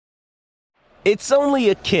It's only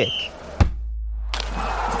a kick,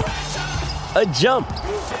 a jump,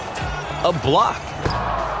 a block.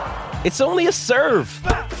 It's only a serve.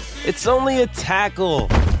 It's only a tackle,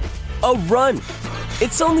 a run.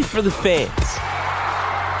 It's only for the fans.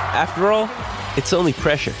 After all, it's only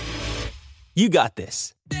pressure. You got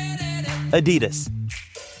this. Adidas.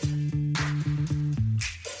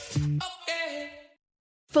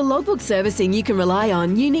 For logbook servicing you can rely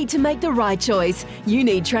on, you need to make the right choice. You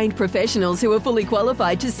need trained professionals who are fully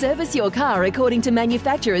qualified to service your car according to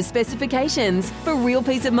manufacturer's specifications. For real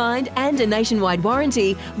peace of mind and a nationwide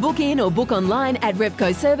warranty, book in or book online at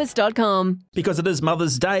repcoservice.com. Because it is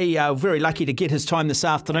Mother's Day, very lucky to get his time this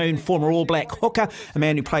afternoon. Former All Black hooker, a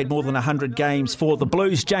man who played more than 100 games for the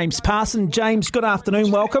Blues, James Parsons. James, good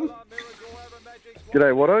afternoon, welcome.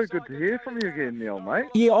 G'day, Watto. Good to hear from you again, Neil, mate.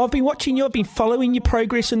 Yeah, I've been watching you. I've been following your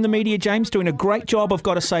progress in the media, James. Doing a great job, I've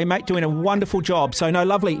got to say, mate. Doing a wonderful job. So, no,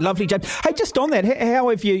 lovely, James. Hey, just on that, how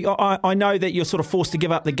have you... I know that you're sort of forced to give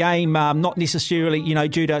up the game, not necessarily,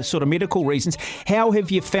 due to sort of medical reasons. How have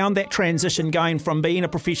you found that transition going from being a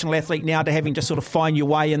professional athlete now to having to sort of find your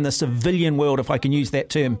way in the civilian world, if I can use that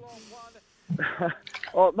term?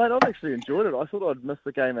 Oh, mate, I've actually enjoyed it. I thought I'd miss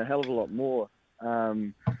the game a hell of a lot more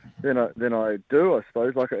than I do, I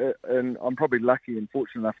suppose. And I'm probably lucky and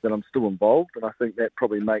fortunate enough that I'm still involved, and I think that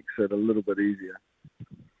probably makes it a little bit easier.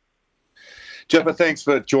 Jipper, thanks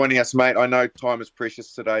for joining us, mate. I know time is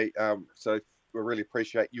precious today, so we really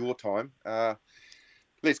appreciate your time.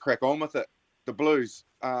 Let's crack on with it. The Blues.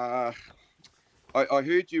 I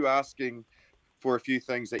heard you asking for a few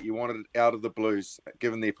things that you wanted out of the Blues,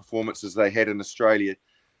 given their performances they had in Australia.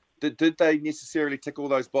 Did they necessarily tick all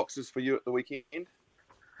those boxes for you at the weekend?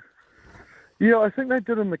 Yeah, I think they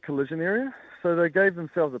did in the collision area. So they gave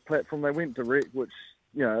themselves a platform. They went direct, which,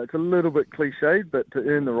 it's a little bit cliched, but to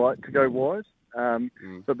earn the right to go wide.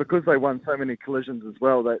 But because they won so many collisions as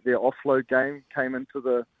well, their offload game came into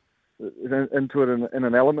it in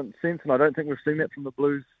an element sense. And I don't think we've seen that from the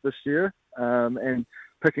Blues this year. And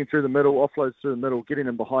picking through the middle, offloads through the middle, getting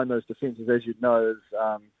them behind those defences, as you know, is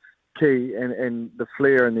key. And the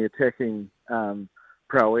flair and the attacking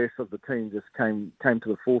prowess of the team just came to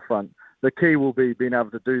the forefront. The key will be being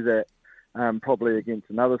able to do that probably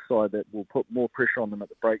against another side that will put more pressure on them at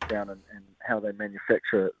the breakdown and how they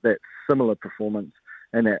manufacture that similar performance.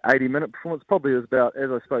 And that 80-minute performance probably is about,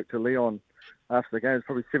 as I spoke to Leon after the game, it's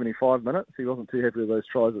probably 75 minutes. He wasn't too happy with those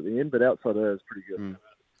tries at the end, but outside of that, it was pretty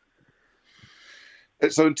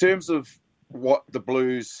good. So in terms of what the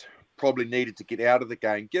Blues probably needed to get out of the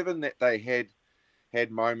game, given that they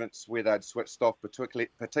had moments where they'd switched off,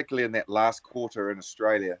 particularly in that last quarter in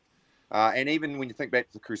Australia, and even when you think back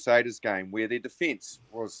to the Crusaders game, where their defence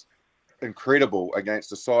was incredible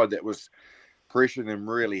against a side that was pressuring them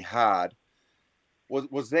really hard,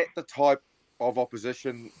 was that the type of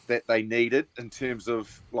opposition that they needed in terms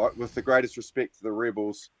of, like, with the greatest respect to the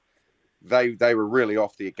Rebels, they were really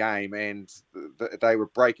off their game and they were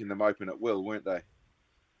breaking them open at will, weren't they?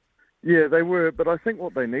 Yeah, they were, but I think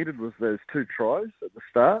what they needed was those 2 tries at the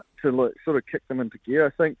start to sort of kick them into gear. I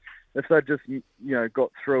think if they just,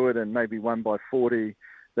 got through it and maybe won by 40,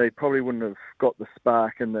 they probably wouldn't have got the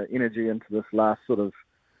spark and the energy into this last sort of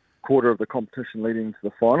quarter of the competition leading into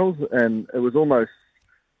the finals. And it was almost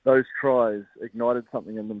those tries ignited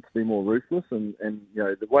something in them to be more ruthless. And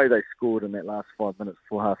the way they scored in that last 5 minutes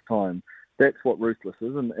before half-time, that's what ruthless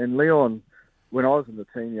is. And Leon, when I was in the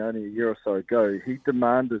team only a year or so ago, he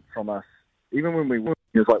demanded from us, even when we won,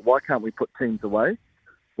 he was like, why can't we put teams away?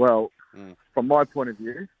 Well, from my point of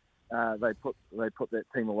view, they put that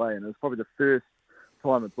team away, and it was probably the first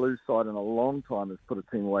time a Blues side in a long time has put a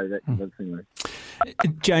team away that convincingly.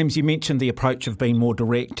 James, you mentioned the approach of being more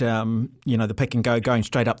direct, the pick and go, going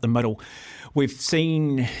straight up the middle. We've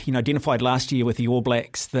seen, identified last year with the All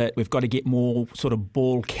Blacks that we've got to get more sort of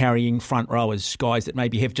ball-carrying front rowers, guys that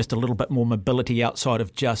maybe have just a little bit more mobility outside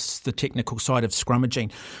of just the technical side of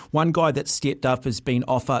scrummaging. One guy that's stepped up has been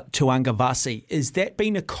Ofa Tuangavasi. Has that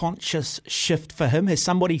been a conscious shift for him? Has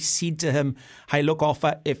somebody said to him, hey, look,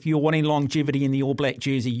 Ofa, if you're wanting longevity in the All Black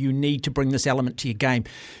jersey, you need to bring this element to your game?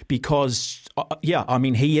 Because,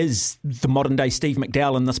 he is the modern-day Steve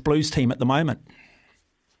McDowell in this Blues team at the moment.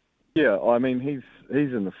 Yeah, he's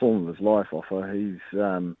in the form of his life, Offa.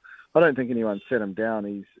 I don't think anyone set him down.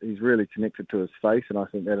 He's really connected to his face, and I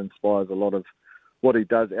think that inspires a lot of what he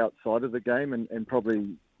does outside of the game, and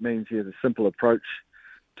probably means he has a simple approach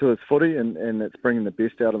to his footy, and it's bringing the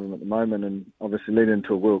best out of him at the moment, and obviously leading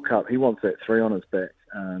into a World Cup. He wants that 3 on his back,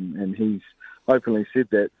 and he's openly said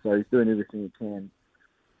that, so he's doing everything he can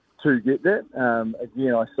to get that.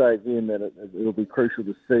 Again, I say that it'll be crucial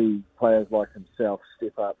to see players like himself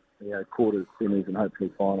step up quarters, semis, and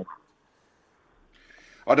hopefully finals.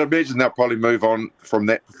 I'd imagine they'll probably move on from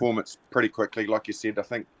that performance pretty quickly. Like you said, I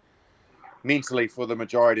think mentally for the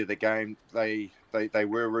majority of the game, they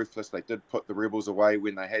were ruthless. They did put the Rebels away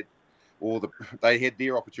when they had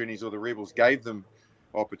their opportunities, or the Rebels gave them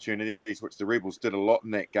opportunities, which the Rebels did a lot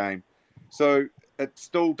in that game. So it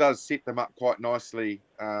still does set them up quite nicely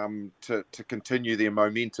to continue their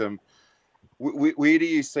momentum. Where do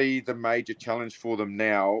you see the major challenge for them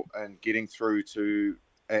now and getting through to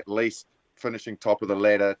at least finishing top of the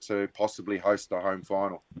ladder to possibly host a home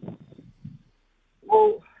final?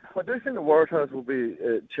 Well, I do think the Waratahs will be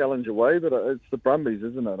a challenge away, but it's the Brumbies,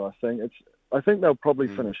 isn't it? I think they'll probably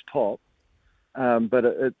finish top, but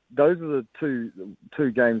those are the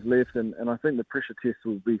two games left, and I think the pressure test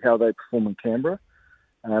will be how they perform in Canberra,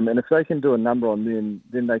 and if they can do a number on them,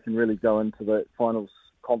 then they can really go into the finals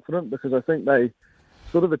confident, because I think they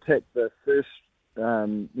sort of attacked the first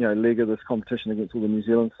leg of this competition against all the New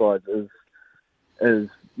Zealand sides is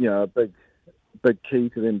a big key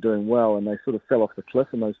to them doing well, and they sort of fell off the cliff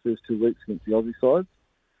in those first 2 weeks against the Aussie sides.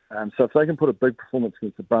 So if they can put a big performance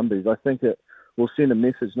against the Brumbies, I think it will send a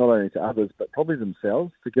message not only to others but probably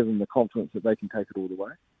themselves, to give them the confidence that they can take it all the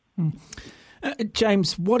way.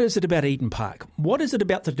 James, what is it about Eden Park? What is it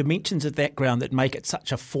about the dimensions of that ground that make it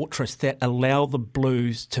such a fortress that allow the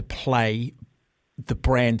Blues to play the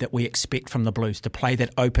brand that we expect from the Blues, to play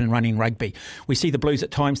that open running rugby? We see the Blues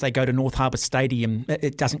at times, they go to North Harbour Stadium.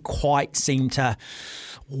 It doesn't quite seem to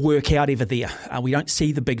work out ever there. We don't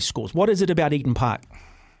see the big scores. What is it about Eden Park?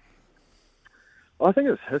 I think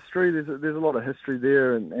it's history. There's a lot of history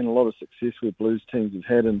there and a lot of success where Blues teams have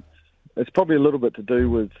had, and it's probably a little bit to do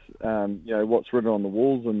with what's written on the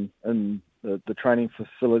walls and the training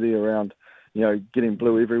facility around getting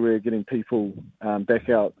blue everywhere, getting people back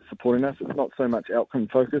out supporting us. It's not so much outcome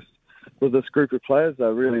focused with this group of players.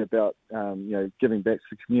 They're really about giving back to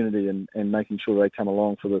the community and making sure they come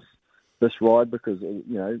along for this ride, because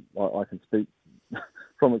I can speak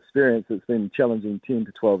from experience. It's been challenging 10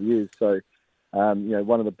 to 12 years. So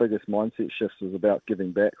one of the biggest mindset shifts was about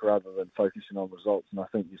giving back rather than focusing on results, and I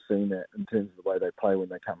think you've seen that in terms of the way they play when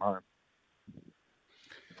they come home.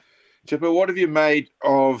 Chipper, what have you made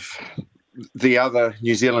of the other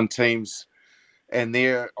New Zealand teams and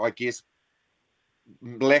their, I guess,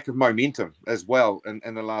 lack of momentum as well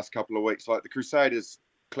in the last couple of weeks? Like the Crusaders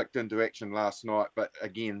clicked into action last night, but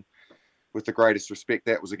again, with the greatest respect,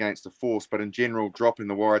 that was against the Force. But in general, dropping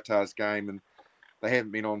the Waratahs game, and they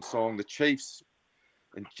haven't been on song. The Chiefs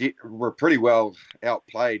were pretty well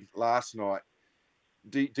outplayed last night.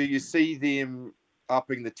 Do you see them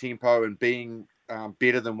upping the tempo and being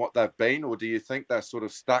better than what they've been, or do you think they're sort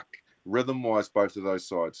of stuck rhythm-wise, both of those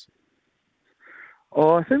sides?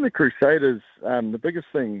 Oh, I think the Crusaders, the biggest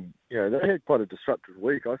thing, they had quite a disruptive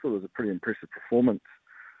week. I thought it was a pretty impressive performance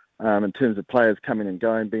in terms of players coming and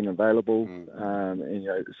going, being available,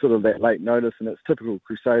 and sort of that late notice. And it's typical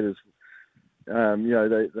Crusaders. They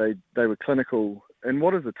were clinical in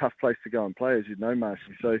what is a tough place to go and play, as you know,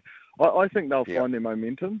 Marshy. So I think they'll find their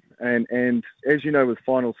momentum. And as you know, with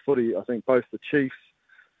finals footy, I think both the Chiefs,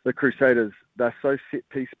 the Crusaders, they're so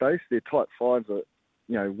set-piece based. Their tight fives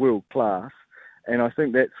are, world class. And I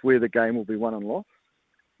think that's where the game will be won and lost.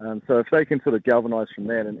 So if they can sort of galvanise from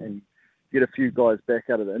that and get a few guys back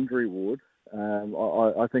out of the injury ward,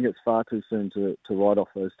 I think it's far too soon to write off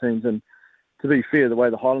those teams. And to be fair, the way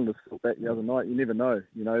the Highlanders fought back the other night, you never know.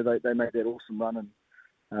 They made that awesome run in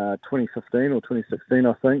 2015 or 2016,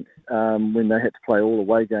 I think, when they had to play all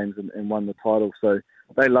away games and won the title. So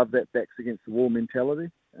they love that backs against the wall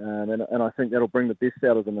mentality. And I think that'll bring the best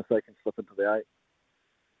out of them if they can slip into the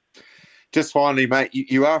 8. Just finally, mate,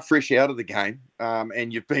 you are fresh out of the game,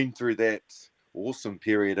 and you've been through that awesome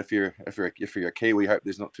period. If you're a Kiwi, hope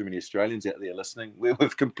there's not too many Australians out there listening.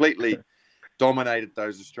 We've completely dominated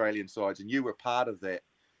those Australian sides, and you were part of that.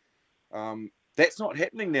 That's not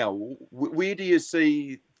happening now. Where do you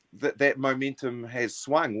see that momentum has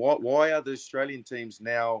swung? Why are the Australian teams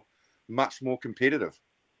now much more competitive?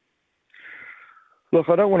 Look,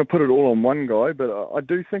 I don't want to put it all on one guy, but I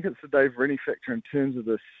do think it's the Dave Rennie factor in terms of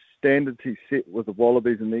the standards he set with the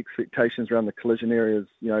Wallabies and the expectations around the collision areas,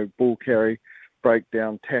 ball carry,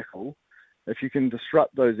 breakdown, tackle. If you can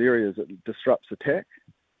disrupt those areas, it disrupts attack.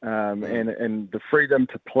 And the freedom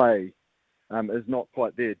to play is not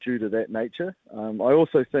quite there due to that nature. I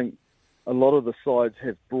also think a lot of the sides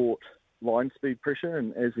have brought line speed pressure,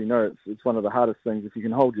 and as we know, it's one of the hardest things. If you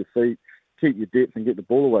can hold your feet, keep your depth, and get the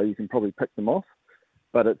ball away, you can probably pick them off.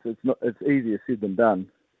 But it's easier said than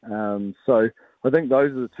done. So I think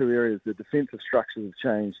those are the two areas. The defensive structures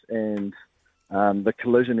have changed, and the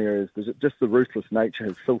collision areas, just the ruthless nature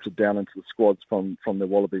has filtered down into the squads from the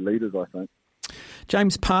Wallaby leaders, I think.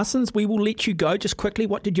 James Parsons, we will let you go. Just quickly,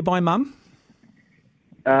 what did you buy Mum?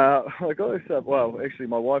 I got this. Well, actually,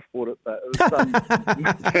 my wife bought it, but it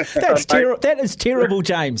was That is terrible,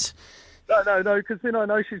 James. No, because then I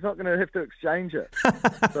know she's not going to have to exchange it.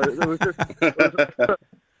 So it was just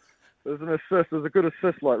it was an assist. It was a good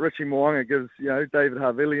assist, like Richie Mo'unga gives, David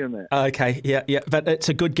Havili in that. Okay, yeah, but it's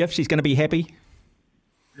a good gift. She's going to be happy.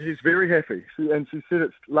 She's very happy, and she said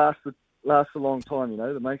it's lasts a long time.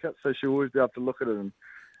 The makeup, so she'll always be able to look at it and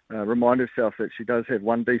remind herself that she does have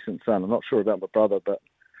one decent son. I'm not sure about my brother, but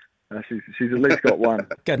she's at least got one.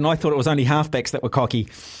 Good, and I thought it was only halfbacks that were cocky.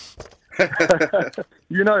 Halfbacks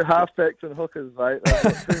and hookers, mate. I've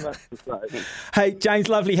got too much to say. Hey, James,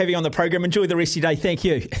 lovely having you on the program. Enjoy the rest of your day. Thank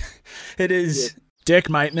you. It is... Yeah. Deck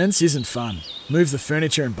maintenance isn't fun. Move the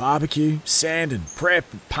furniture and barbecue, sand and prep,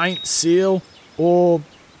 paint, seal, or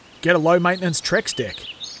get a low-maintenance Trex deck.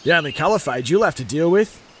 The only colour fade you'll have to deal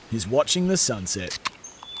with is watching the sunset.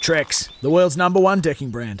 Trex, the world's #1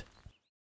 decking brand.